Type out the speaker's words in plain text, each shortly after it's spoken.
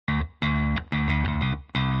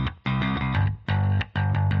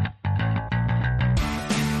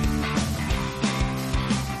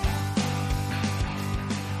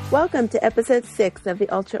Welcome to episode 6 of the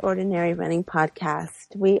Ultra Ordinary Running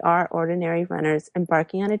Podcast. We are ordinary runners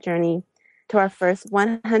embarking on a journey to our first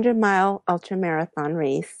 100-mile ultra marathon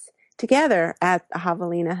race together at the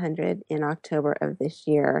Javelina 100 in October of this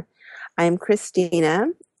year. I am Christina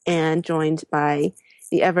and joined by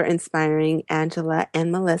the ever-inspiring Angela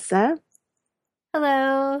and Melissa.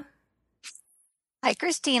 Hello. Hi,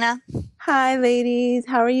 Christina. Hi, ladies.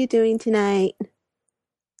 How are you doing tonight?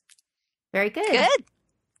 Very good. Good.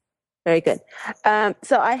 Very good.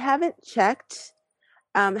 So I haven't checked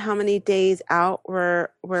how many days out we're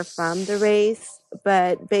from the race,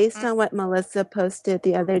 but based on what Melissa posted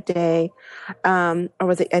the other day, or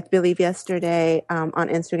was it, I believe yesterday, on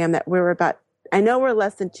Instagram, that I know we're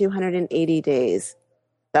less than 280 days.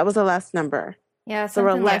 That was the last number. Yeah, so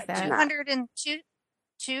we're less like that. than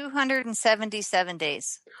 277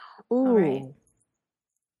 days. Ooh. All right.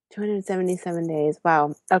 277 days.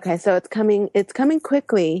 Wow. Okay, so it's coming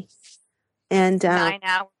quickly. And 9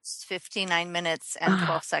 hours, 59 minutes, and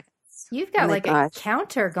 12 seconds. You've got gosh. a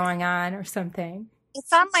counter going on or something.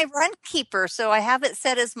 It's on my Runkeeper, so I have it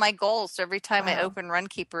set as my goal. So every time I Wow. open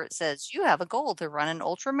Runkeeper, it says, you have a goal to run an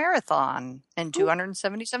ultra marathon in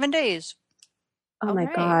 277 days. oh my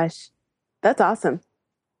right. gosh. That's awesome.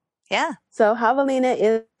 Yeah. So Javelina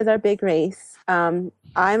is our big race. I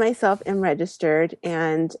myself am registered.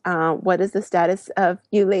 And what is the status of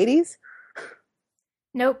you ladies?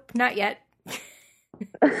 Nope, not yet.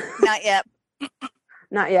 Not yet.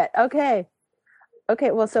 Not yet. Okay.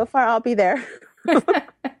 Well, so far I'll be there.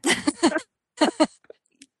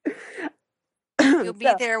 You'll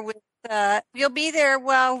be there with, let's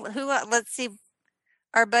see.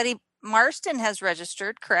 Our buddy Marston has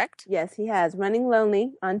registered, correct? Yes, he has. Running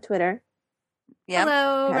Lonely on Twitter. Yeah.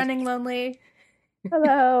 Hello, Okay. Running Lonely.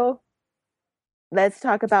 Hello. Let's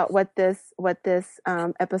talk about what this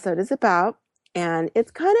episode is about. And it's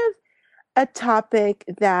kind of a topic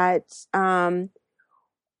that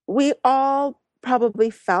we all probably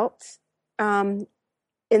felt in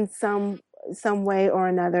some way or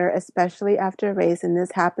another, especially after a race. And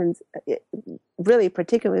this happens really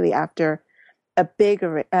particularly after a big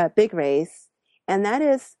race. And that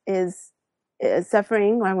is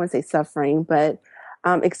suffering. Well, I won't say suffering, but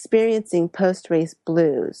experiencing post-race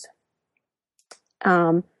blues.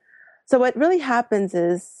 So what really happens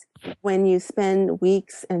is when you spend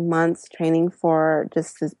weeks and months training for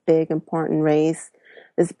just this big, important race,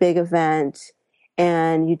 this big event,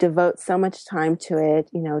 and you devote so much time to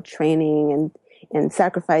it, training and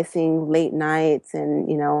sacrificing late nights and,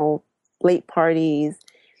 late parties.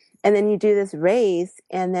 And then you do this race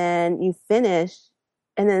and then you finish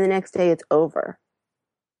and then the next day it's over.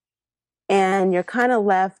 And you're kind of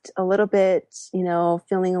left a little bit,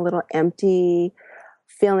 feeling a little empty,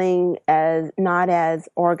 feeling as not as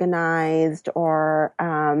organized or,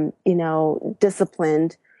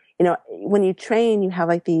 disciplined. When you train, you have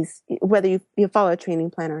like these, whether you follow a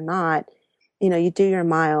training plan or not, you do your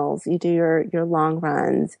miles, you do your long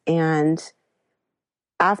runs. And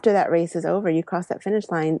after that race is over, you cross that finish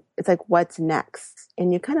line. It's like, what's next?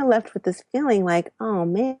 And you're kind of left with this feeling like, oh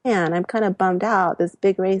man, I'm kind of bummed out. This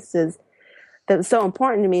big race that was so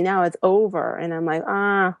important to me. Now it's over. And I'm like,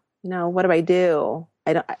 what do I do?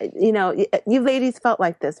 I don't, you ladies felt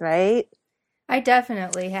like this, right? I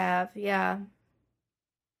definitely have, yeah.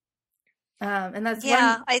 And that's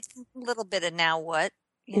I think a little bit of now what,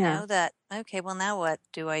 Yeah. okay, well now what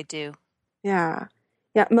do I do? Yeah.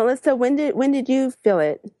 Yeah. Melissa, when did you feel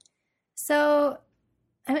it? So,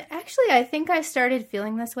 I think I started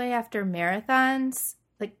feeling this way after marathons,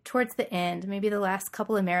 like towards the end, maybe the last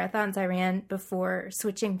couple of marathons I ran before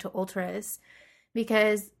switching to ultras,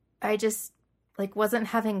 because I just wasn't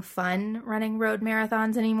having fun running road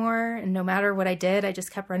marathons anymore. And no matter what I did, I just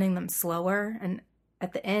kept running them slower. And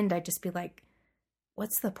at the end, I'd just be like,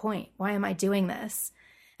 what's the point? Why am I doing this?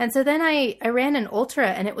 And so then I ran an ultra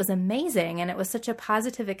and it was amazing. And it was such a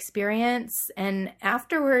positive experience. And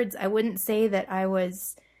afterwards, I wouldn't say that I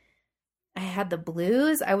had the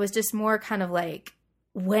blues. I was just more kind of like,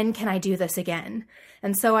 when can I do this again?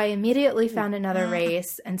 And so I immediately found another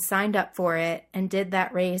race and signed up for it and did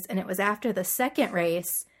that race. And it was after the second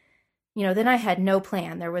race, then I had no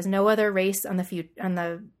plan. There was no other race on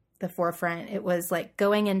the forefront. It was like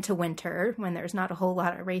going into winter when there's not a whole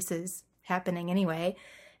lot of races happening anyway.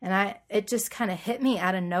 And it just kind of hit me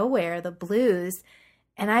out of nowhere, the blues.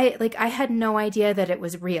 And I had no idea that it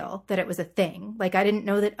was real, that it was a thing. I didn't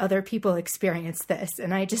know that other people experienced this.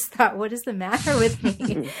 And I just thought, what is the matter with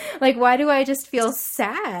me? Why do I just feel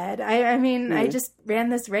sad? I just ran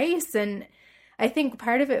this race and I think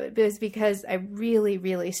part of it was because I really,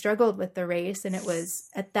 really struggled with the race. And it was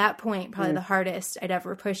at that point probably the hardest I'd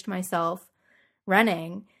ever pushed myself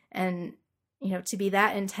running. And, to be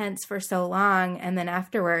that intense for so long. And then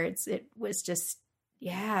afterwards, it was just,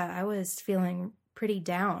 I was feeling pretty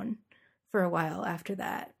down for a while after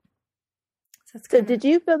that. So did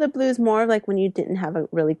you feel the blues more like when you didn't have a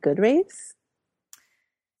really good race?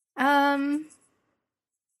 I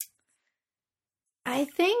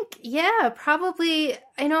think, probably.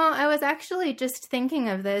 I was actually just thinking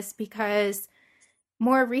of this because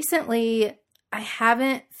more recently I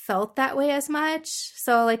haven't felt that way as much.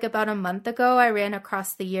 So like about a month ago, I ran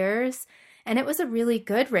Across the Years and it was a really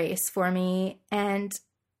good race for me. And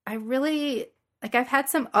I really, I've had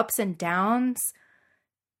some ups and downs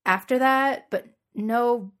after that, but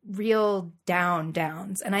no real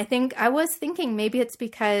downs. And I was thinking maybe it's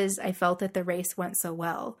because I felt that the race went so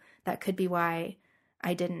well. That could be why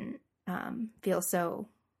I didn't feel so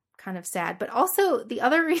kind of sad. But also the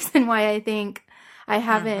other reason why I think I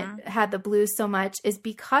haven't had the blues so much is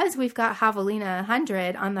because we've got Javelina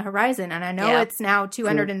 100 on the horizon. And I know it's now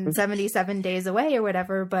 277 days away or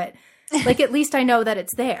whatever, but at least I know that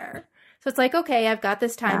it's there. So it's like, okay, I've got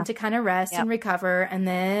this time to kind of rest and recover, and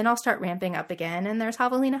then I'll start ramping up again. And there's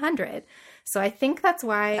Javelina 100. So I think that's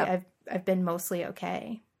why I've been mostly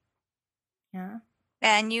okay. Yeah.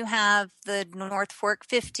 And you have the North Fork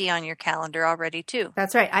 50 on your calendar already too.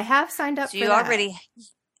 That's right. I have signed up for that. You already.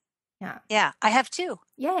 Yeah. Yeah, I have too.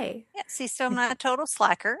 Yay. Yeah. See, so I'm not a total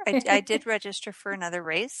slacker. I did register for another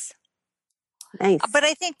race. Nice. But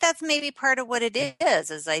I think that's maybe part of what it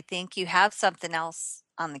is I think you have something else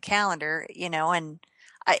on the calendar, and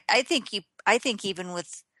I think even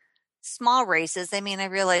with small races, I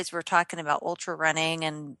realize we're talking about ultra running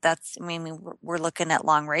and we're looking at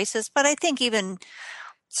long races, but I think even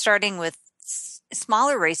starting with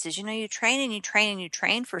smaller races, you train and you train and you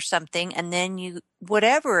train for something, and then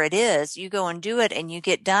whatever it is, you go and do it and you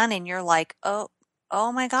get done and you're like, oh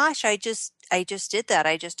my gosh, I just did that.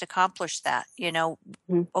 I just accomplished that,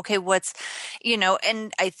 okay,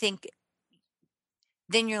 and I think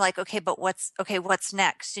then you're like, okay, but what's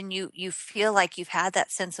next? And you feel like you've had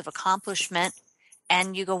that sense of accomplishment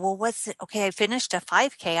and you go, well, what's it? Okay, I finished a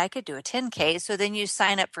 5K. I could do a 10K. So then you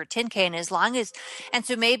sign up for 10K. And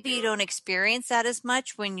so maybe you don't experience that as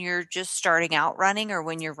much when you're just starting out running or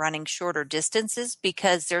when you're running shorter distances,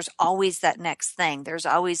 because there's always that next thing. There's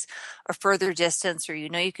always a further distance, or,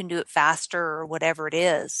 you can do it faster or whatever it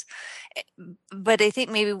is. But I think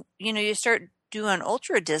maybe, you start doing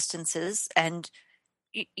ultra distances and,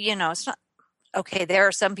 it's not okay. There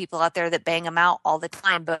are some people out there that bang them out all the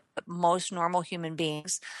time, but most normal human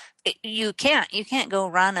beings, you can't go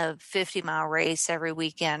run a 50-mile race every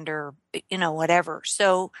weekend or, whatever.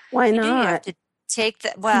 So why not? You have to take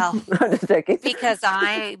that. Well, because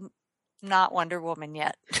I'm not Wonder Woman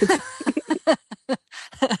yet.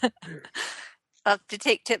 I'll have to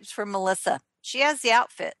take tips from Melissa. She has the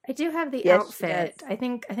outfit. I do have the outfit. I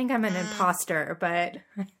think I'm an imposter, but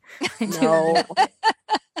no.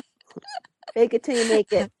 Fake it till you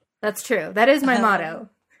make it. That's true. That is my motto.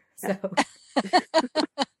 So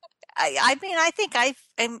I think I'm,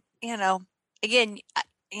 again,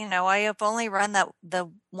 I have only run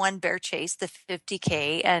the one Bear Chase, the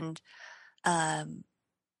 50K, and I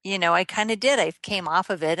kind of did. I came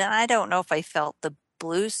off of it, and I don't know if I felt the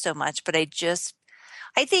blues so much, but I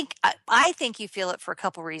think you feel it for a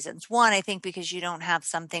couple reasons. One, I think because you don't have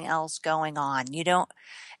something else going on. You don't,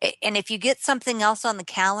 and if you get something else on the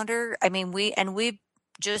calendar, we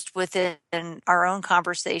just within our own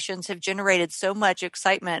conversations have generated so much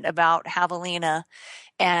excitement about Javelina,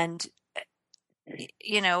 and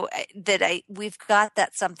that we've got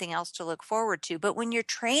that something else to look forward to. But when you're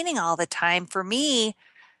training all the time, for me,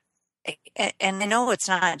 and I know it's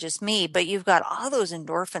not just me, but you've got all those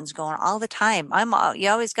endorphins going all the time. You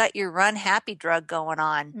always got your run happy drug going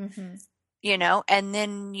on, and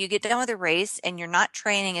then you get done with a race and you're not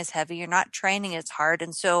training as heavy, you're not training as hard.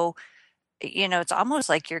 And so, it's almost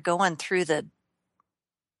like you're going through the,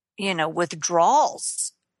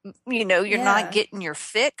 withdrawals, you're not getting your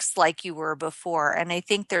fix like you were before. And I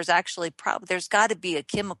think there's actually there's got to be a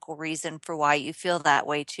chemical reason for why you feel that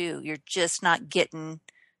way too. You're just not getting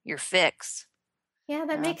your fix. Yeah,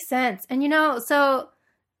 that makes sense. And so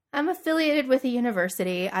I'm affiliated with a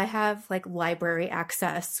university. I have library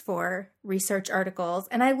access for research articles,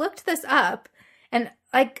 and I looked this up, and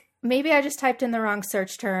maybe I just typed in the wrong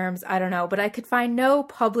search terms, I don't know, but I could find no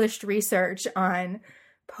published research on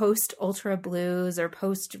post ultra blues or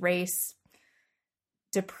post race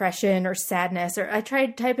depression or sadness, or I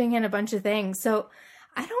tried typing in a bunch of things. So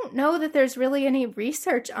I don't know that there's really any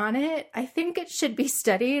research on it. I think it should be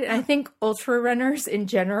studied. I think ultra runners in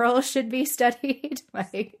general should be studied.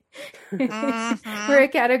 Like, we're a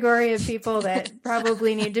category of people that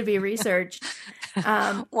probably need to be researched.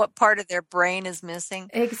 What part of their brain is missing?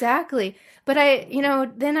 Exactly. But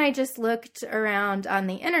then I just looked around on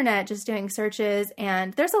the internet, just doing searches,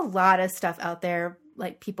 and there's a lot of stuff out there,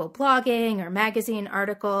 like people blogging or magazine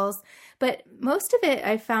articles. But most of it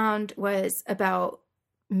I found was about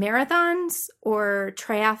marathons or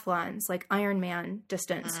triathlons, like Ironman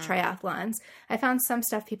distance triathlons. I found some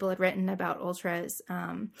stuff people had written about ultras,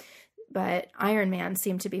 but Ironman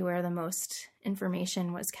seemed to be where the most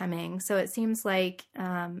information was coming. So it seems like,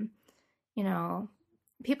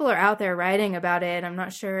 people are out there writing about it. I'm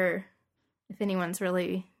not sure if anyone's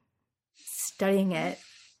really studying it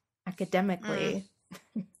academically.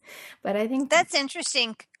 But I think that's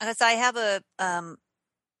interesting, because I have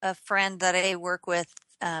a friend that I work with.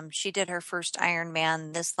 She did her first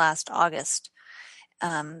Ironman this last August,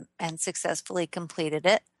 and successfully completed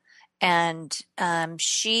it. And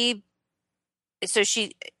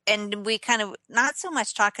we kind of, not so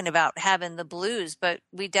much talking about having the blues, but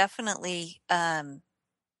we definitely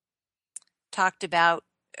talked about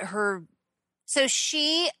her. So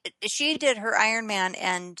she did her Ironman,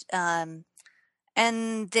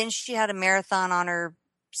 and then she had a marathon on her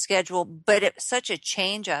schedule, but it was such a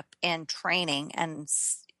change up in training. And,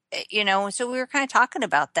 so we were kind of talking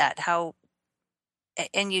about that, how,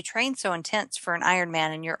 and you train so intense for an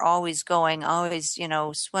Ironman, and you're always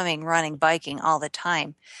swimming, running, biking all the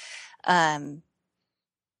time. And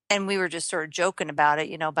we were just sort of joking about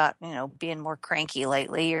it, about, being more cranky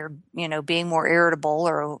lately, or, being more irritable,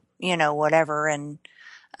 or, whatever. And,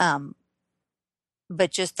 but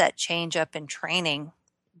just that change up in training.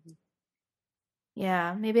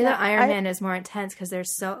 Yeah, maybe the Ironman is more intense because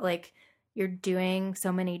there's you're doing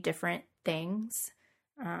so many different things.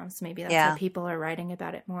 So maybe that's why people are writing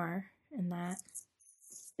about it more in that.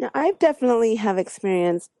 Yeah, I definitely have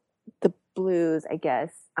experienced the blues, I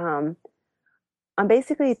guess, on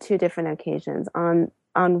basically two different occasions.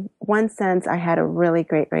 On one sense, I had a really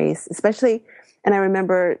great race, especially, and I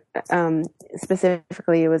remember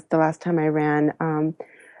specifically, it was the last time I ran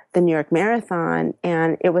the New York Marathon,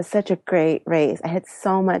 and it was such a great race. I had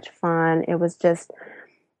so much fun. It was just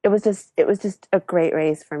a great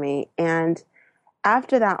race for me. And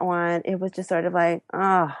after that one, it was just sort of like,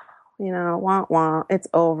 wah, wah, it's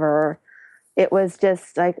over. It was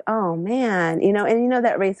just like, oh man, and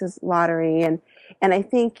that race is lottery. And I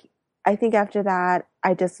think after that,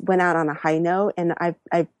 I just went out on a high note, and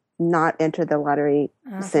I've not entered the lottery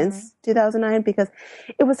since 2009, because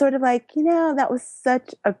it was sort of like, that was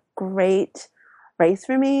such a great race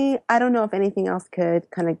for me. I don't know if anything else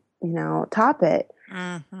could kind of, top it.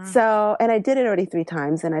 Mm-hmm. So, and I did it already 3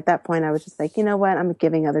 times. And at that point I was just like, you know what, I'm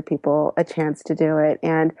giving other people a chance to do it.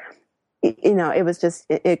 And, it was just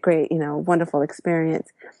a great, wonderful experience.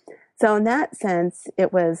 So in that sense,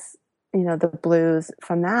 it was, the blues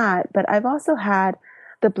from that, but I've also had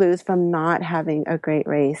the blues from not having a great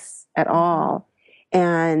race at all.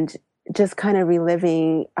 And just kind of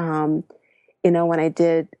reliving, when I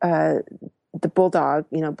did, the Bulldog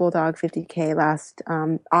 50K last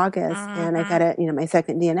August, and I got my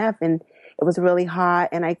second DNF, and it was really hot,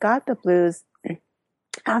 and I got the blues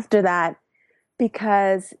after that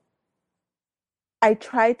because I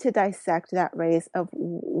tried to dissect that race of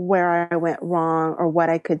where I went wrong, or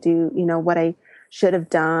what I could do, what I should have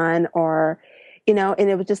done, or, and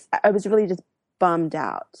it was just, I was really just bummed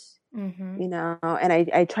out. And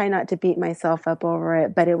I try not to beat myself up over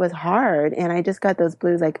it, but it was hard. And I just got those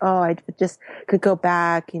blues like, oh, I just could go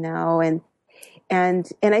back, and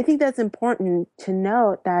I think that's important to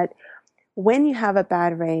note, that when you have a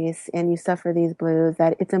bad race and you suffer these blues,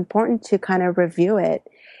 that it's important to kind of review it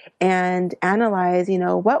and analyze,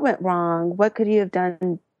 what went wrong? What could you have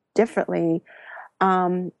done differently?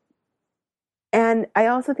 And I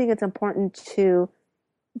also think it's important to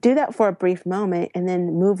do that for a brief moment and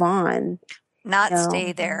then move on. Not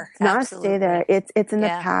stay there. Not stay there. It's in the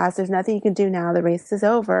past. There's nothing you can do now. The race is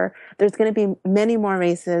over. There's going to be many more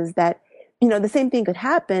races that, the same thing could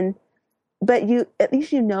happen, but at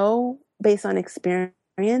least based on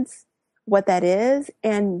experience what that is,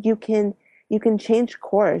 and you can change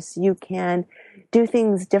course. You can do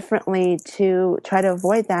things differently to try to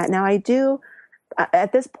avoid that. Now I do,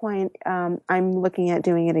 at this point, I'm looking at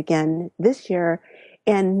doing it again this year.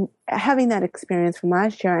 And having that experience from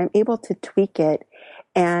last year, I'm able to tweak it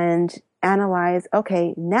and analyze,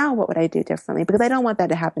 okay, now what would I do differently? Because I don't want that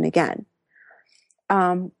to happen again.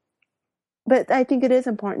 But but I think it is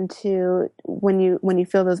important to when you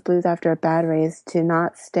feel those blues after a bad race to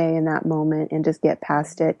not stay in that moment and just get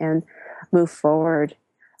past it and move forward,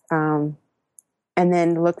 and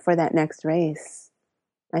then look for that next race.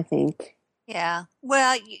 I think. Yeah.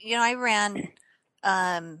 Well, I ran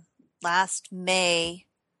last May.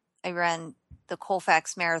 I ran the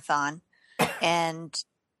Colfax Marathon, and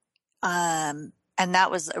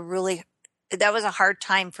that was a hard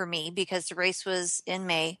time for me because the race was in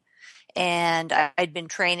May, and I'd been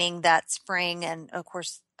training that spring, and of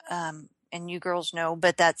course, and you girls know,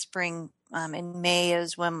 but that spring in May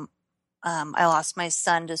is when I lost my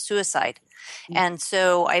son to suicide. And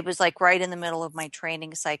so I was like right in the middle of my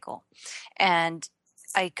training cycle. And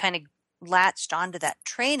I kind of latched onto that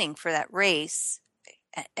training for that race.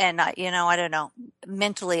 And I don't know,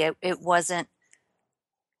 mentally I wasn't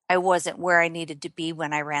where I needed to be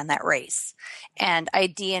when I ran that race. And I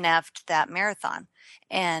DNF'd that marathon.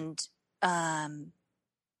 And I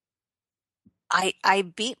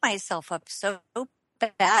beat myself up so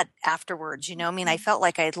bad afterwards. I felt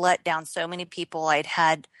like I'd let down so many people. I'd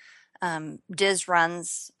had Diz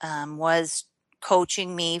Runs was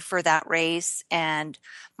coaching me for that race, and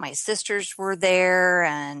my sisters were there,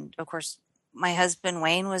 and of course my husband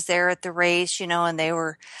Wayne was there at the race, and they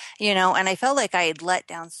were, and I felt like I had let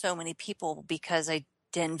down so many people because I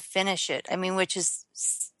didn't finish it. I mean, which is,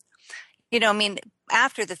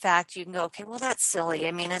 after the fact you can go, okay, well, that's silly.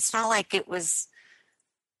 I mean, it's not like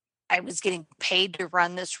I was getting paid to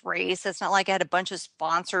run this race. It's not like I had a bunch of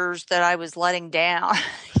sponsors that I was letting down,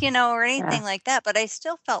 or anything like that. But I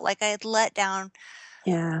still felt like I had let down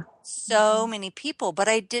so many people, but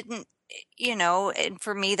I didn't, and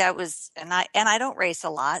for me that was, and I don't race a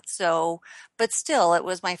lot. So, but still it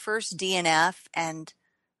was my first DNF, and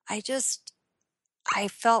I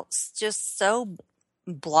felt just so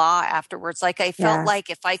blah afterwards. Like I felt like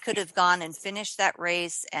if I could have gone and finished that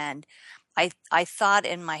race, and I thought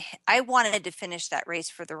I wanted to finish that race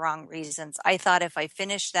for the wrong reasons. I thought if I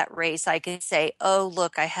finished that race, I could say, oh,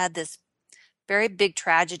 look, I had this very big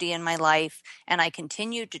tragedy in my life, and I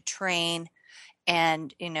continued to train,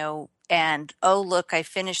 and, and oh, look, I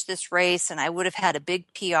finished this race, and I would have had a big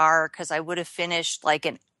PR because I would have finished like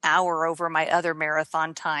an hour over my other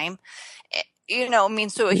marathon time.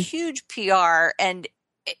 So a huge PR, and,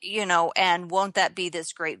 and won't that be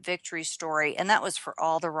this great victory story? And that was for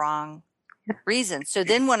all the wrong reasons. So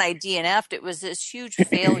then when I DNF'd, it was this huge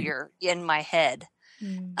failure in my head.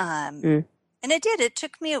 And it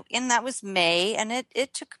took me, and that was May, and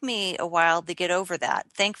it took me a while to get over that.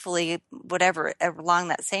 Thankfully, along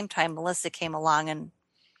that same time, Melissa came along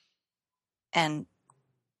and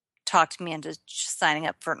talked me into signing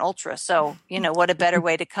up for an ultra. So, what a better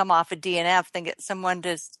way to come off a DNF than get someone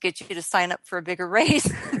to get you to sign up for a bigger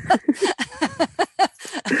race.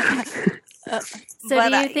 So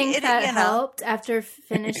do you think that helped after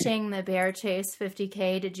finishing the Bear Chase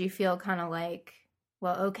 50K? Did you feel kind of like,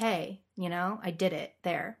 well, okay, I did it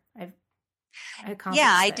there. I accomplished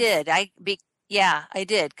I this. did. I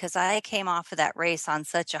did, because I came off of that race on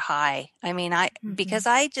such a high. I mean, because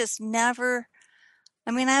I just never,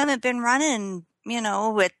 I haven't been running,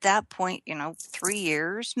 at that point, 3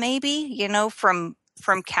 years maybe,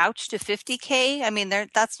 from couch to 50K. I mean,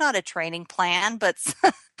 that's not a training plan, but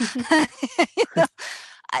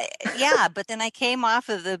but then I came off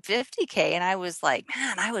of the 50K, and I was like,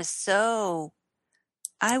 man, I was so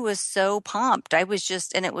pumped. I was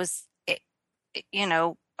just, and it was,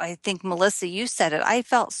 I think Melissa, you said it. I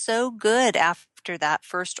felt so good after that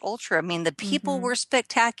first ultra. I mean, the people were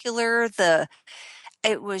spectacular.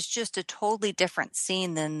 It was just a totally different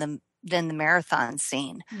scene than the marathon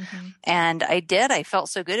scene. And I felt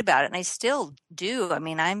so good about it. And I still do. I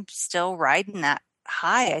mean, I'm still riding that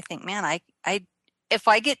high. I think, man, if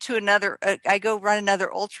I get to I go run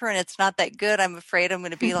another ultra and it's not that good, I'm afraid I'm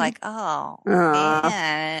going to be like, oh,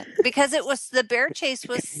 man. Because the Bear Chase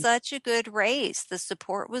was such a good race. The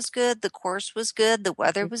support was good. The course was good. The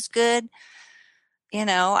weather was good. It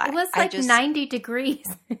was like 90 degrees.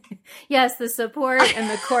 Yes, the support and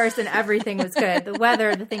the course and everything was good. The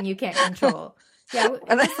weather, the thing you can't control. Yeah,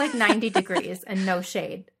 it was like 90 degrees and no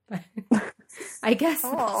shade. I guess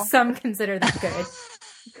some consider that good.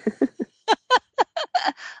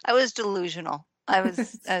 I was delusional. I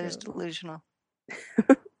was delusional.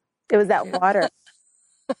 It was that water.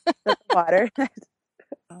 Water.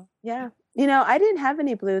 Yeah. I didn't have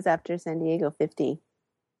any blues after San Diego 50.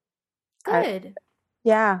 Good.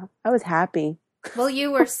 I was happy. Well,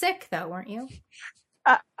 you were sick though, weren't you?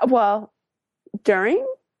 Well, during?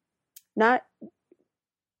 Not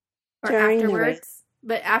or during afterwards,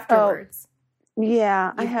 but afterwards.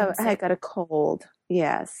 I got a cold.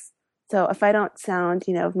 Yes. So if I don't sound,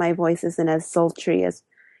 if my voice isn't as sultry as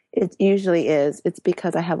it usually is, it's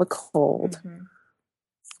because I have a cold. Mm-hmm.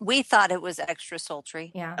 We thought it was extra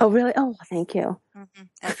sultry. Yeah. Oh, really? Oh, thank you. Mm-hmm.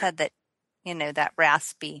 I've had that, that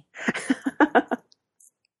raspy.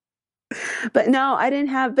 But no, I didn't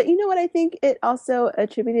have, but you know what? I think it also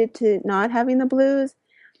attributed to not having the blues.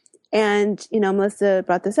 And, Melissa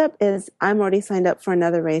brought this up is I'm already signed up for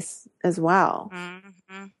another race as well.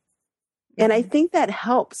 Mm-hmm. And I think that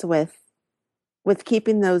helps with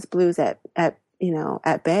keeping those blues at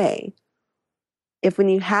bay. If when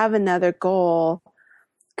you have another goal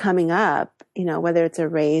coming up, whether it's a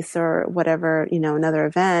race or whatever, another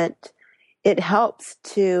event, it helps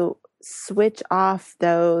to switch off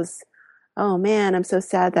those, oh man, I'm so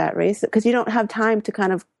sad that race, because you don't have time to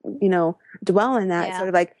kind of, dwell in that sort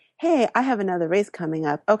of like, hey, I have another race coming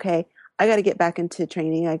up. Okay, I got to get back into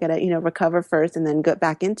training. I got to, recover first and then get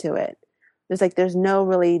back into it. There's no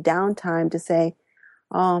really downtime to say,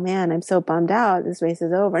 oh man, I'm so bummed out. This race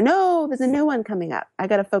is over. No, there's a new one coming up. I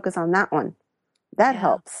got to focus on that one. That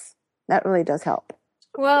helps. That really does help.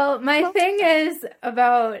 Well, my thing is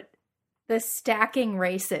about the stacking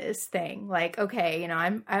races thing. Like, okay,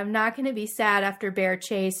 I'm not going to be sad after Bear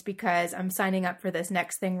Chase because I'm signing up for this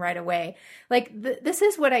next thing right away. Like, this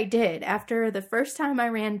is what I did after the first time I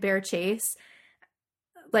ran Bear Chase.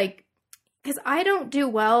 Like, because I don't do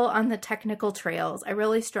well on the technical trails. I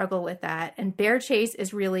really struggle with that. And Bear Chase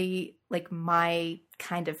is really like my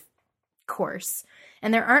kind of course.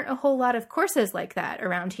 And there aren't a whole lot of courses like that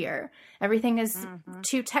around here. Everything is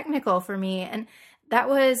too technical for me. And that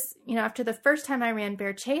was, after the first time I ran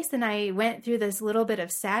Bear Chase, then I went through this little bit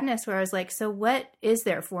of sadness where I was like, so what is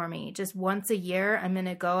there for me? Just once a year, I'm going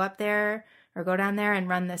to go up there or go down there and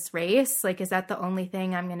run this race? Like, is that the only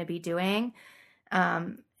thing I'm going to be doing?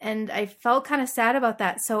 And I felt kind of sad about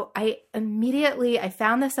that. So I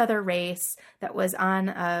found this other race that was on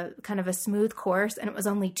a kind of a smooth course, and it was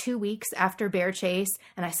only 2 weeks after Bear Chase,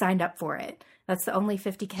 and I signed up for it. That's the only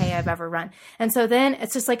 50K I've ever run. And so then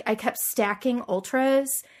it's just like I kept stacking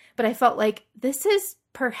ultras, but I felt like this is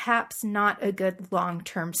perhaps not a good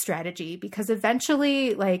long-term strategy, because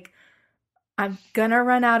eventually, like, I'm gonna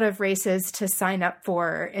run out of races to sign up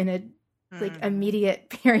for in a immediate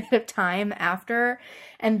period of time after.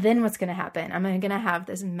 And then what's going to happen? I'm going to have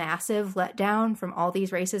this massive letdown from all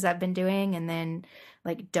these races I've been doing, and then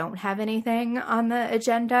like don't have anything on the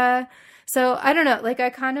agenda. So I don't know, like I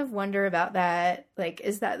kind of wonder about that. Like,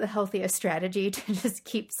 is that the healthiest strategy to just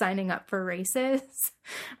keep signing up for races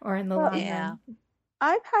or in the long run?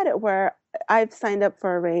 I've had it where I've signed up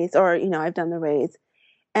for a race, or, I've done the race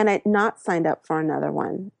and I'd not signed up for another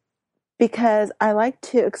one, because I like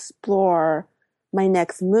to explore my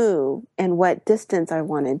next move and what distance I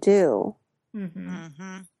want to do.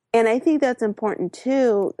 And I think that's important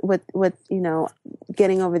too with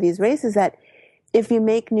getting over these races, that if you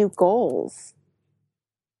make new goals,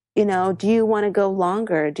 do you want to go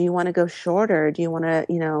longer? Do you want to go shorter? Do you want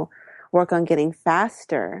to, work on getting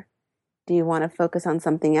faster? Do you want to focus on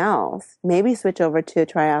something else? Maybe switch over to a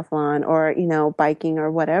triathlon or, biking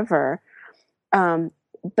or whatever.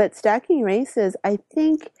 But stacking races, I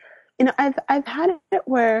think, I've had it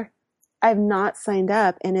where I've not signed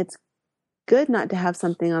up, and it's good not to have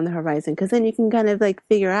something on the horizon, because then you can kind of like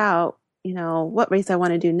figure out, what race I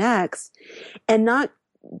want to do next and not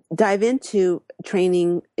dive into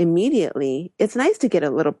training immediately. It's nice to get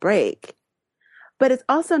a little break, but it's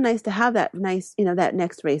also nice to have that nice, that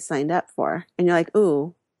next race signed up for. And you're like,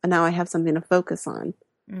 ooh, now I have something to focus on.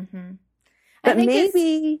 But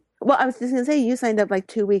maybe, well, I was just going to say, you signed up like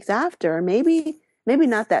 2 weeks after, maybe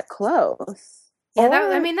not that close. Yeah,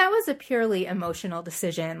 that was a purely emotional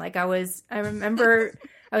decision. Like I remember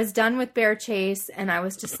I was done with Bear Chase, and I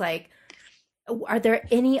was just like, are there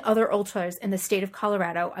any other ultras in the state of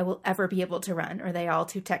Colorado I will ever be able to run? Or are they all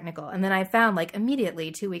too technical? And then I found, like,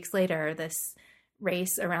 immediately 2 weeks later, this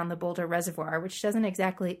race around the Boulder Reservoir, which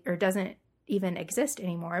doesn't even exist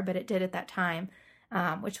anymore, but it did at that time,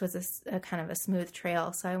 which was a kind of a smooth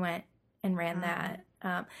trail. So I went and ran that.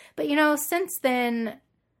 But, since then,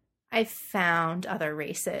 I found other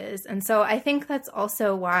races. And so I think that's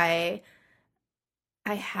also why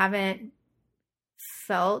I haven't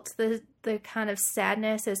felt the kind of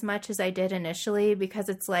sadness as much as I did initially, because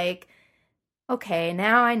it's like, okay,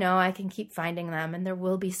 now I know I can keep finding them, and there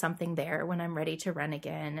will be something there when I'm ready to run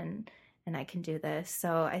again, and I can do this.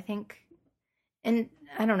 So I think, and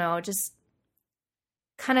I don't know, just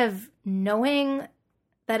kind of knowing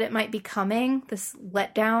that it might be coming, this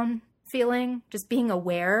letdown feeling, just being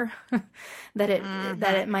aware that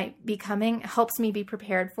it might be coming, helps me be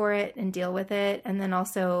prepared for it and deal with it. And then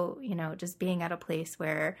also, just being at a place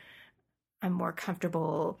where I'm more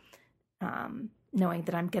comfortable knowing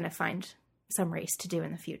that I'm going to find some race to do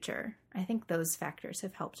in the future. I think those factors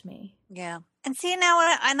have helped me. Yeah. And see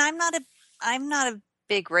now, and I'm not a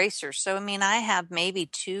big racer. So, I mean, I have maybe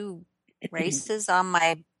I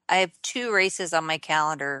have 2 races on my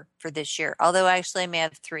calendar for this year, although actually I may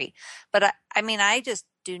have 3, but I mean, I just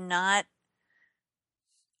do not,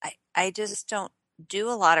 I just don't do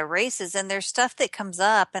a lot of races, and there's stuff that comes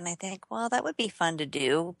up and I think, well, that would be fun to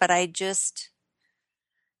do, but I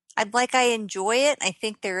enjoy it. I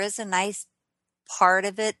think there is a nice part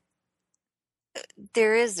of it.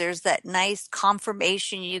 There's that nice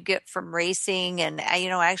confirmation you get from racing and,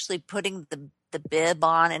 actually putting the bib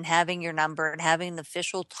on and having your number and having the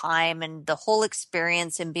official time and the whole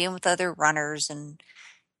experience and being with other runners and,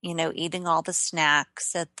 eating all the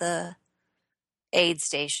snacks at the aid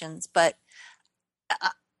stations. But,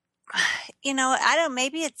 I don't,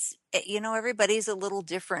 maybe it's, everybody's a little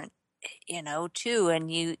different, too.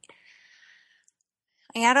 And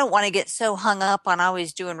I don't want to get so hung up on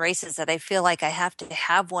always doing races that I feel like I have to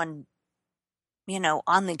have one,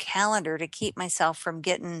 on the calendar to keep myself from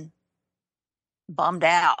getting bummed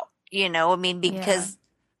out, I mean, because,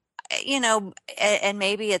 and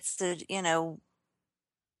maybe it's the,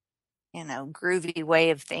 groovy way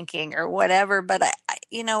of thinking or whatever, but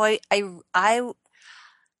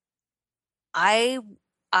I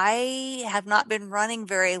have not been running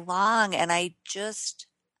very long, and I just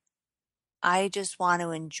want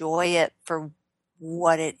to enjoy it for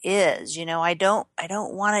what it is. I don't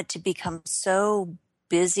want it to become so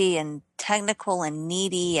busy and technical and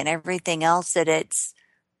needy and everything else that it's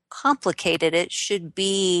complicated. It should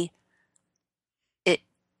be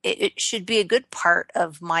a good part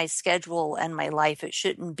of my schedule and my life. It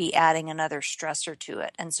shouldn't be adding another stressor to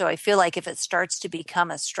it. And so I feel like if it starts to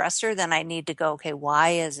become a stressor, then I need to go, okay, why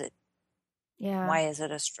is it a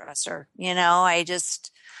stressor? I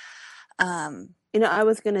just, I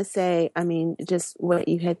was going to say, I mean, just what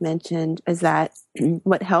you had mentioned is that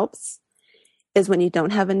what helps is when you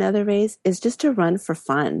don't have another race is just to run for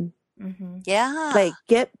fun. Mm-hmm. Yeah. Like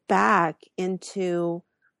get back into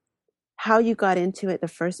how you got into it the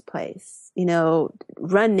first place,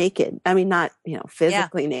 run naked. I mean, not,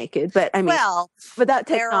 physically naked, but I mean, without technology.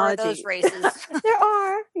 There are those races. there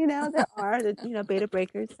are the Beta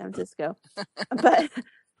Breakers, San Francisco, but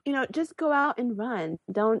just go out and run.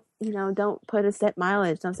 Don't put a set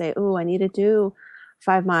mileage. Don't say, oh, I need to do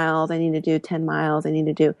 5 miles. I need to do 10 miles.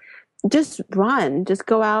 Just run, just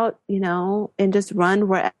go out, and just run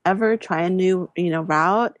wherever, try a new,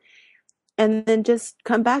 route. And then just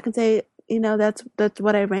come back and say, that's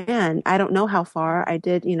what I ran. I don't know how far I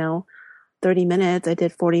did, 30 minutes. I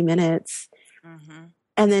did 40 minutes. Mm-hmm.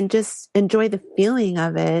 And then just enjoy the feeling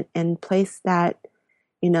of it and place that,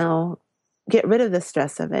 get rid of the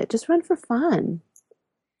stress of it. Just run for fun.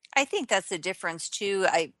 I think that's the difference too.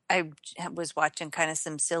 I was watching kind of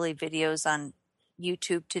some silly videos on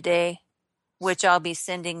YouTube today, which I'll be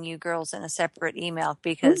sending you girls in a separate email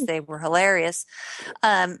because they were hilarious.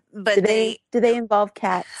 But do they involve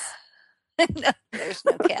cats? No, there's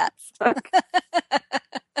no cats. But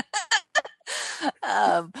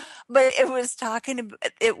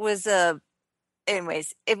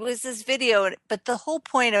anyways, it was this video, but the whole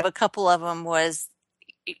point of a couple of them was,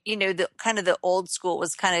 the kind of the old school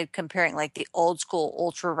was kind of comparing like the old school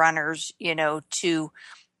ultra runners, to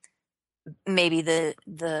maybe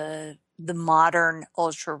the modern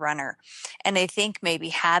ultra runner. And I think maybe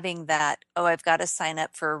having that, oh, I've got to sign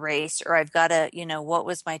up for a race, or I've got to, what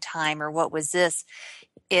was my time, or what was this,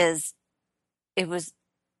 it was,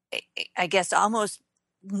 I guess, almost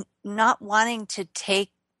not wanting to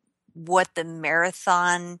take what the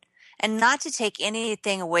marathon, and not to take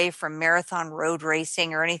anything away from marathon road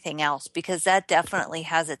racing or anything else, because that definitely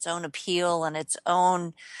has its own appeal and its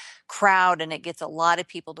own crowd, and it gets a lot of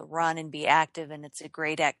people to run and be active, and it's a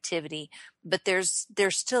great activity. But there's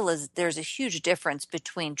a huge difference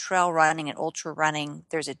between trail running and ultra running.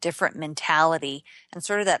 There's a different mentality, and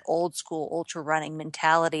sort of that old school ultra running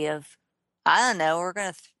mentality of, I don't know, we're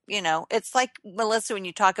going to, it's like Melissa, when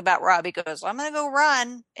you talk about Robbie goes, I'm going to go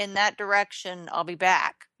run in that direction. I'll be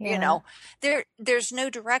back. Yeah. There's no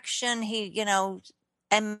direction. He,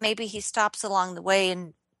 and maybe he stops along the way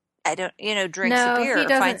and drinks a beer, or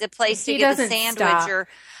finds a place to get a sandwich, stop. or,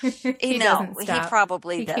 he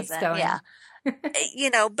probably doesn't. Yeah.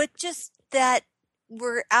 But just that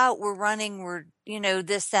we're out, we're running, we're,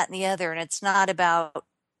 this, that, and the other. And it's not about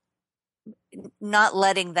not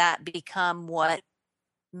letting that become what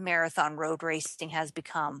marathon road racing has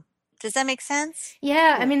become. Does that make sense?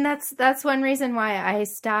 Yeah, I mean that's one reason why I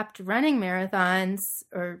stopped running marathons,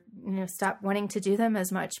 or stopped wanting to do them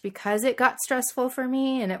as much, because it got stressful for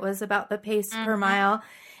me and it was about the pace per mile.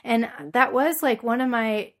 And that was like one of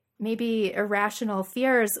my maybe irrational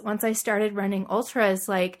fears once I started running ultras.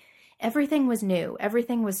 Like, everything was new,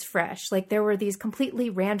 everything was fresh. Like, there were these completely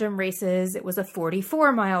random races. It was a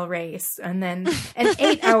 44-mile race and then an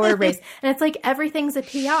 8-hour race. And it's like everything's a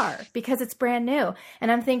PR because it's brand new.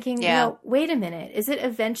 And I'm thinking, wait a minute. Is it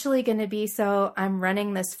eventually going to be so I'm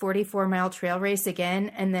running this 44-mile trail race again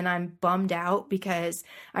and then I'm bummed out because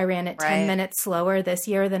I ran it 10 minutes slower this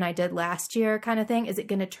year than I did last year, kind of thing? Is it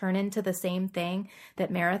going to turn into the same thing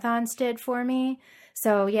that marathons did for me?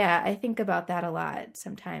 So yeah, I think about that a lot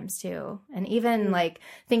sometimes too. And even like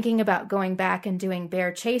thinking about going back and doing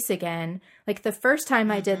Bear Chase again, like the first time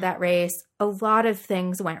I did that race, a lot of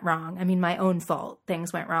things went wrong. I mean, my own fault,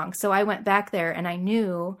 things went wrong. So I went back there and I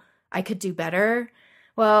knew I could do better.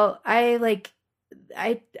 Well, I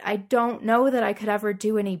don't know that I could ever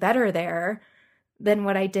do any better there than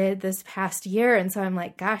what I did this past year. And so I'm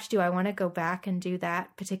like, gosh, do I want to go back and do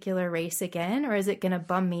that particular race again? Or is it going to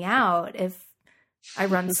bum me out if I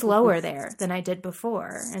run slower there than I did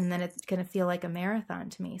before, and then it's going to feel like a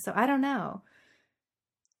marathon to me? So I don't know.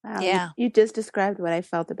 Wow, yeah. You just described what I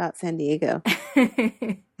felt about San Diego.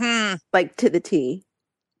 Like to the T.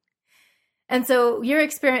 And so your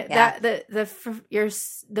experience, that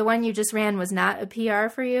the one you just ran was not a PR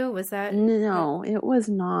for you? Was that? No, it was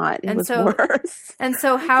not. It was worse. And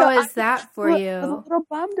so how is that for you? I was a little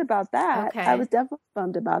bummed about that. Okay. I was definitely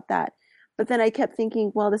bummed about that. But then I kept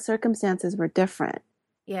thinking, well, the circumstances were different.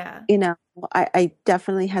 Yeah. I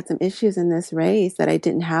definitely had some issues in this race that I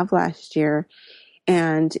didn't have last year.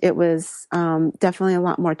 And it was definitely a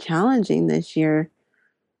lot more challenging this year.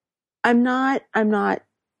 I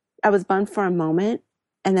was bummed for a moment,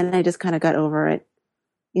 and then I just kind of got over it.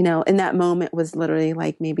 And that moment was literally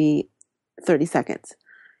like maybe 30 seconds.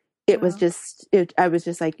 It was just, I was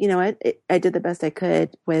just like, you know what? I did the best I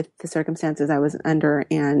could with the circumstances I was under,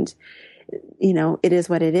 and it is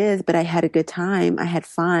what it is, but I had a good time. I had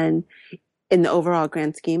fun in the overall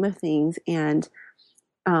grand scheme of things. And,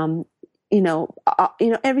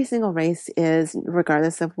 every single race is,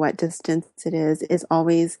 regardless of what distance it is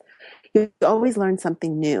always, you always learn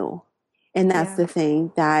something new. And that's the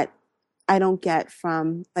thing that I don't get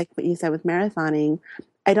from, like what you said with marathoning.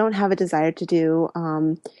 I don't have a desire to do,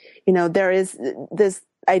 there is this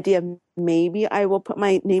idea of maybe I will put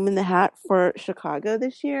my name in the hat for Chicago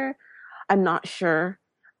this year. I'm not sure,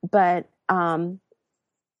 but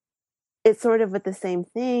it's sort of with the same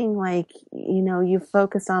thing. Like, you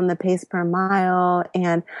focus on the pace per mile,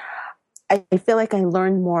 and I feel like I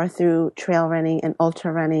learned more through trail running and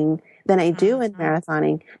ultra running than I do in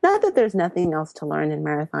marathoning. Not that there's nothing else to learn in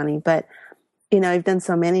marathoning, but I've done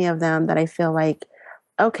so many of them that I feel like,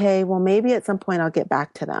 okay, well, maybe at some point I'll get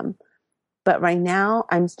back to them. But right now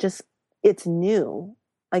it's new.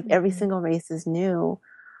 Like every single race is new.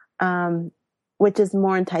 Which is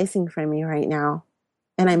more enticing for me right now.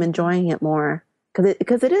 And I'm enjoying it more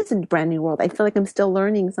because it is a brand new world. I feel like I'm still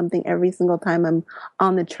learning something every single time I'm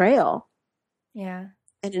on the trail. Yeah.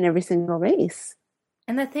 And in every single race.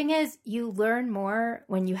 And the thing is, you learn more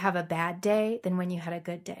when you have a bad day than when you had a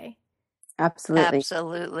good day. Absolutely.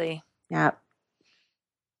 Absolutely. Yeah.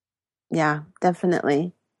 Yeah,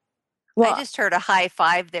 definitely. Well, I just heard a high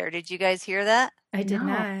five there. Did you guys hear that? I did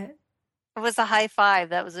not. It was a high five.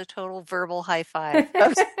 That was a total verbal high five.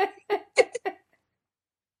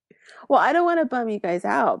 Well, I don't want to bum you guys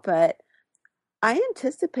out, but I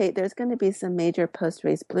anticipate there's going to be some major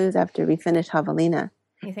post-race blues after we finish Javelina.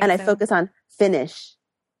 And I focus on finish.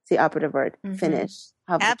 It's the operative word, finish.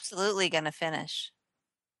 Absolutely going to finish.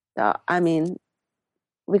 So, I mean,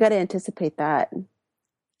 we got to anticipate that.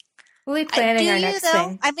 We'll be planning our next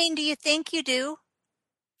thing. I mean, do you think you do?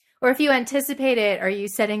 Or if you anticipate it, are you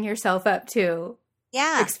setting yourself up to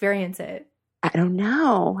experience it? I don't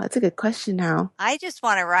know. That's a good question now. I just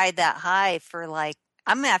want to ride that high for I'm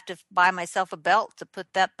going to have to buy myself a belt to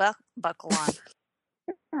put that buckle on.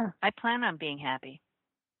 Yeah. I plan on being happy.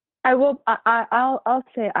 I will. I'll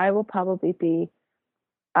say I will probably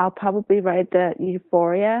I'll probably ride the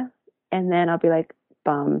Euphoria, and then I'll be like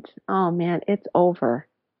bummed. Oh man, it's over.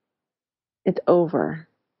 It's over.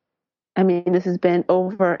 I mean, this has been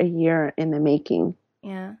over a year in the making.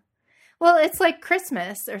 Yeah. Well, it's like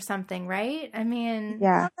Christmas or something, right? I mean,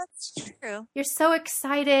 yeah, that's true. You're so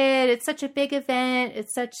excited. It's such a big event.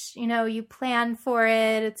 It's such, you plan for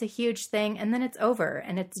it. It's a huge thing. And then it's over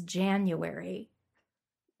and it's January.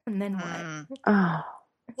 And then what? Oh.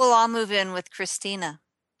 We'll all move in with Christina.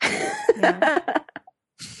 Yay!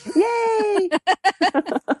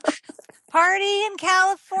 party in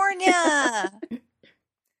California.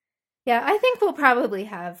 Yeah, I think we'll probably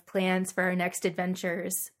have plans for our next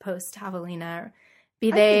adventures post Javelina,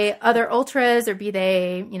 be they other ultras or be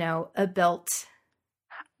they, a belt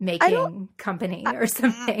making company or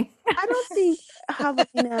something. I don't think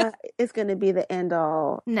Javelina is going to be the end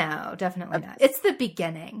all. No, definitely not. It's the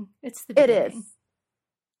beginning. It is.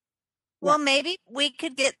 Well, maybe we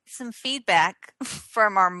could get some feedback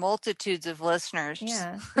from our multitudes of listeners.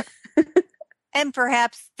 Yeah. And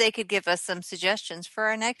perhaps they could give us some suggestions for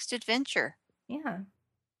our next adventure. Yeah.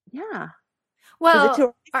 Yeah.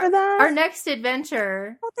 Well, our next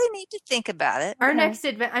adventure. Well, they need to think about it. Our next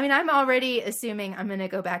adventure. I mean, I'm already assuming I'm going to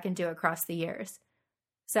go back and do Across the Years.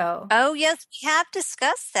 So. Oh, yes. We have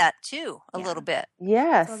discussed that too a little bit.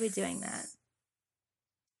 Yes. So I'll be doing that.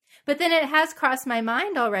 But then it has crossed my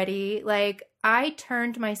mind already. Like, I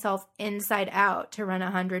turned myself inside out to run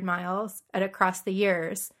 100 miles at Across the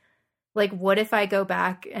Years. Like, what if I go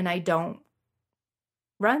back and I don't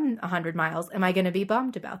run 100 miles? Am I going to be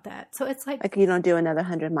bummed about that? So it's like you don't do another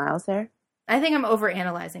 100 miles there? I think I'm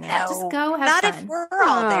overanalyzing it. No, just go have not fun. Not if we're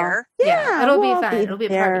all there. Yeah, it'll be fun. It'll be a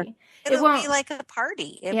party. It'll be like a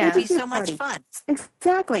party. It'll be so much fun.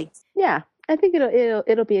 Exactly. Yeah. I think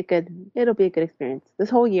it'll be a good experience. This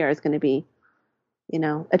whole year is going to be,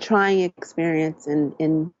 a trying experience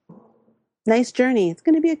and nice journey. It's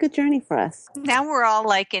going to be a good journey for us. Now we're all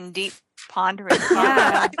like in deep pondering.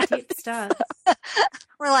 Yeah, deep stuff.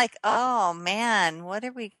 We're like, oh man, what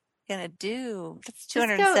are we going to do? It's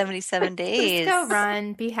 277 days. Just go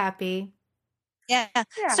run, be happy. Yeah.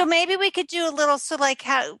 So maybe we could do a little,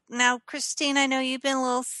 how now, Christine, I know you've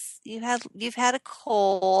been you've had a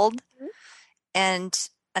cold and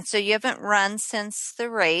so you haven't run since the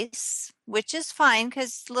race, which is fine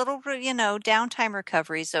because downtime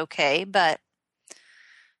recovery is okay. But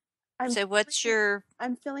I'm feeling what's your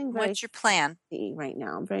plan right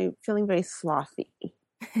now? I'm feeling very slothy.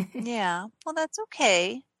 Yeah. Well, that's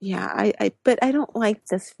okay. Yeah. But I don't like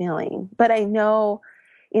this feeling, but I know,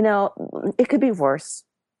 it could be worse.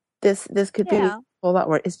 This could be a whole lot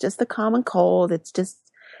worse. It's just a common cold. It's just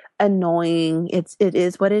annoying. It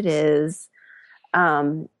is what it is.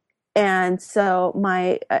 And so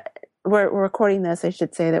we're recording this. I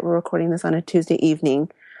should say that we're recording this on a Tuesday evening.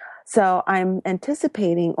 So I'm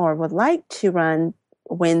anticipating or would like to run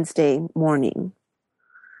Wednesday morning.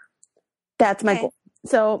 That's my goal.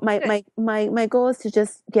 So my goal is to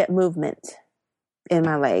just get movement in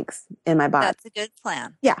my legs, in my body. That's a good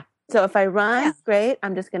plan. Yeah. So if I run, great.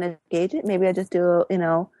 I'm just going to gauge it. Maybe I just do,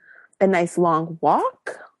 a nice long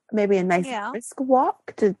walk, maybe a nice brisk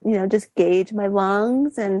walk to, just gauge my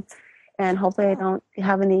lungs and hopefully I don't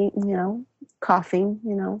have any, coughing,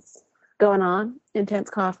 going on, intense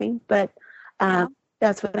coughing. But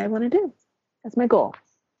that's what I want to do. That's my goal.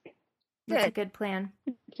 That's a good plan.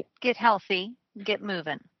 Get healthy, get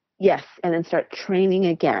moving. Yes. And then start training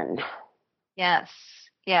again. Yes.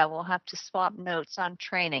 Yeah, we'll have to swap notes on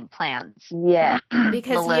training plans. Yeah.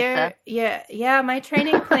 Because Melissa. my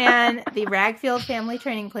training plan, the Ragfield family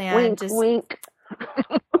training plan. Wink.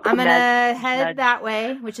 I'm going to head that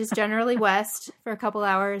way, which is generally west for a couple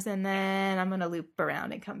hours, and then I'm going to loop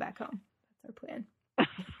around and come back home. That's our plan.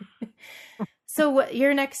 So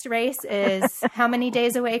your next race is how many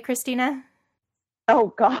days away, Christina?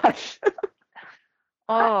 Oh, gosh.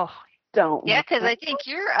 Oh, don't. Yeah, because I think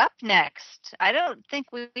you're up next. I don't think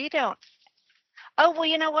we don't. Oh, well,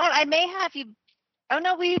 you know what? I may have you. Oh,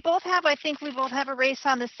 no, we both have a race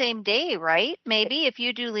on the same day, right? Maybe if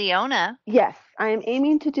you do Leona. Yes, I am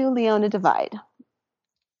aiming to do Leona Divide.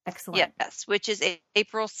 Excellent. Yes, which is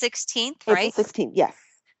April 16th, right? April 16th, yes.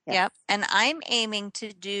 Yep. And I'm aiming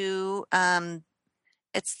to do,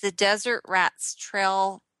 it's the Desert Rats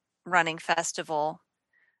Trail Running Festival.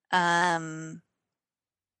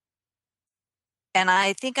 And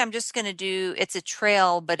I think I'm just going to do, it's a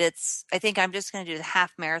trail, but I think I'm just going to do the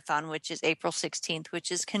half marathon, which is April 16th,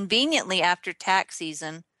 which is conveniently after tax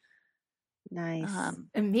season. Nice.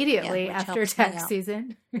 Immediately after tax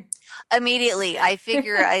season. Immediately. I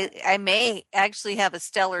figure I may actually have a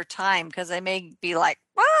stellar time because I may be like,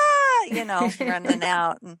 running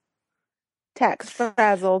out. And, tax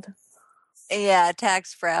frazzled. Yeah,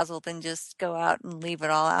 tax frazzled and just go out and leave it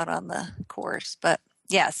all out on the course. But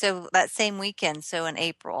yeah, so that same weekend, so in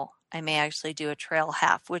April, I may actually do a trail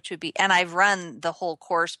half, which would be, and I've run the whole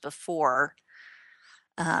course before.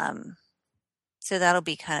 So that'll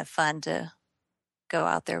be kind of fun to go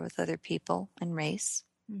out there with other people and race.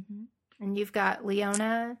 Mm-hmm. And you've got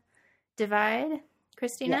Leona Divide,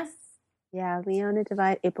 Christina? Yes. Yeah, Leona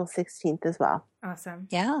Divide, April 16th as well. Awesome.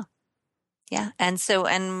 Yeah. Yeah. And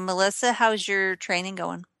Melissa, how's your training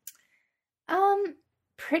going?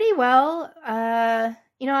 Pretty well.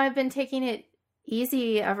 I've been taking it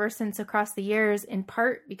easy ever since across the years, in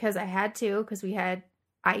part because I had to, because we had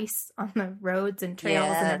ice on the roads and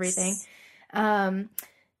trails and everything.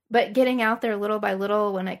 But getting out there little by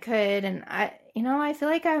little when I could, and I feel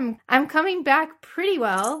like I'm coming back pretty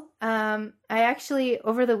well. I actually,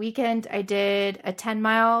 over the weekend, I did a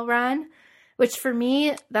 10-mile run, which for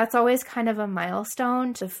me, that's always kind of a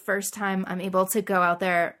milestone. The first time I'm able to go out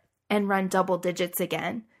there and run double digits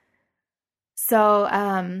again. So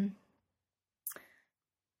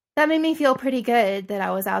that made me feel pretty good that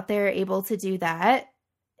I was out there able to do that.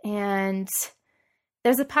 And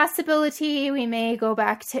there's a possibility we may go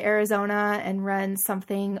back to Arizona and run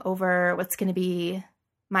something over what's going to be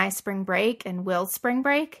my spring break and Will's spring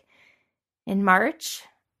break in March.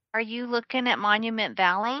 Are you looking at Monument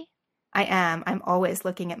Valley? I am. I'm always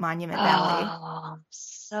looking at Monument Valley. Oh, I'm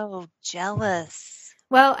so jealous.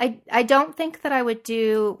 Well, I don't think that I would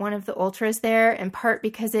do one of the ultras there, in part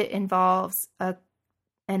because it involves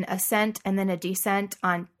an ascent and then a descent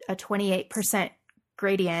on a 28%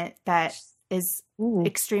 gradient that is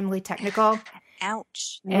extremely technical.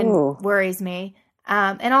 Ouch. And worries me.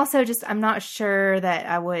 And also just, I'm not sure that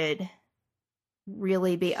I would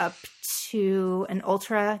really be up to an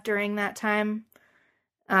ultra during that time.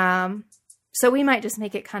 So we might just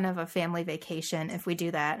make it kind of a family vacation if we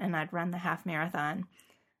do that, and I'd run the half marathon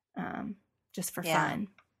just for fun.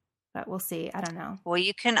 But we'll see. I don't know. Well,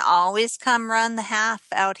 you can always come run the half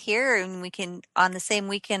out here, and we can, on the same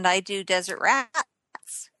weekend I do Desert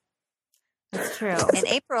Rats. That's true. In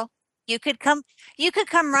April. You could come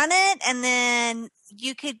run it, and then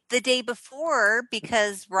you could the day before,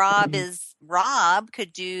 because Rob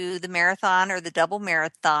could do the marathon or the double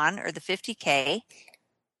marathon or the 50K.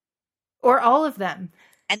 Or all of them.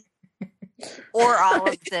 Or all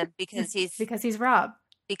of them because he's Rob.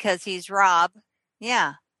 Because he's Rob.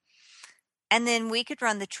 Yeah. And then we could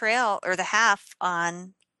run the trail or the half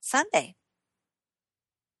on Sunday.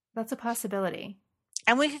 That's a possibility.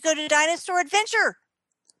 And we could go to Dinosaur Adventure.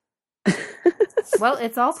 Well,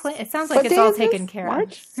 it's all it sounds like it's all taken care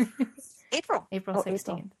of. April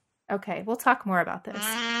 16th. Okay, we'll talk more about this.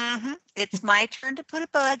 Mm-hmm. It's my turn to put a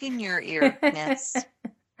bug in your ear, Miss.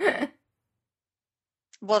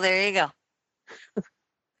 Well, there you go.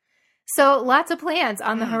 So lots of plans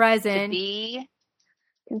on the horizon. To be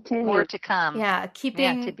continued. More to come. Yeah,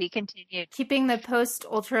 to be continued. Keeping the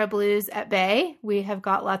post-ultra blues at bay. We have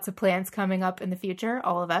got lots of plans coming up in the future,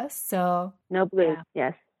 all of us. So no blues.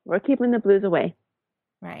 Yes, we're keeping the blues away.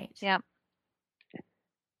 Right. Yep.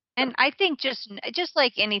 And I think just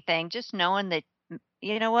like anything, just knowing that,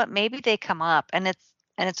 you know what, maybe they come up and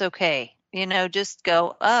it's okay. Just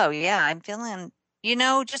go, oh yeah, I'm feeling.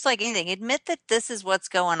 Just like anything, admit that this is what's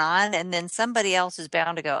going on, and then somebody else is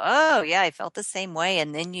bound to go, oh, yeah, I felt the same way.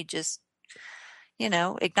 And then you just,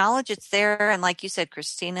 acknowledge it's there. And like you said,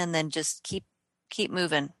 Christina, and then just keep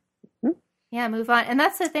moving. Yeah, move on. And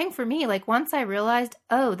that's the thing for me. Like, once I realized,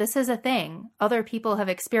 oh, this is a thing, other people have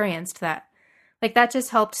experienced that. Like, that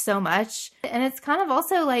just helped so much. And it's kind of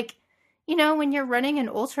also like, when you're running an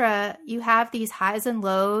ultra, you have these highs and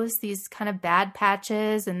lows, these kind of bad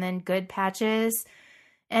patches and then good patches.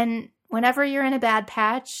 And whenever you're in a bad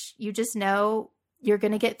patch, you just know you're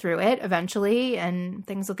going to get through it eventually and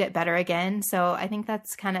things will get better again. So I think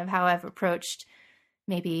that's kind of how I've approached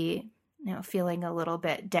maybe, feeling a little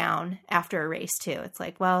bit down after a race too. It's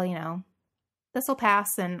like, well, this will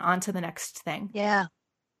pass and on to the next thing. Yeah.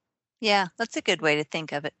 Yeah. That's a good way to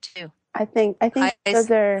think of it too. I think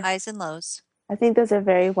those are highs and lows. I think those are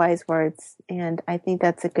very wise words, and I think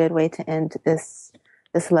that's a good way to end this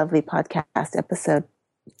lovely podcast episode.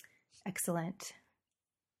 Excellent.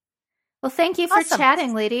 Well, thank you for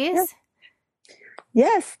chatting, ladies.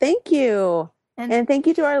 Yes, thank you. And thank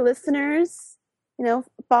you to our listeners.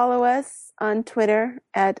 Follow us on Twitter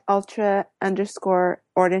at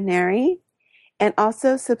ultra_ordinary, and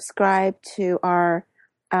also subscribe to our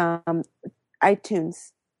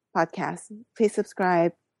iTunes podcast. Please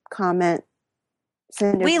subscribe, comment,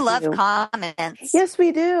 send. We love comments. Yes,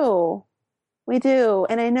 we do. We do.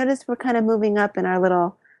 And I noticed we're kind of moving up in our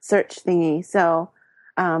little search thingy. So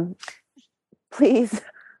please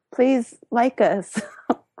like us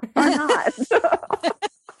or not.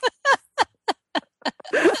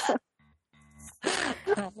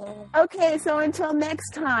 Okay, so until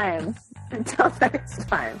next time.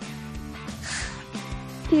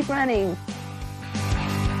 Keep running.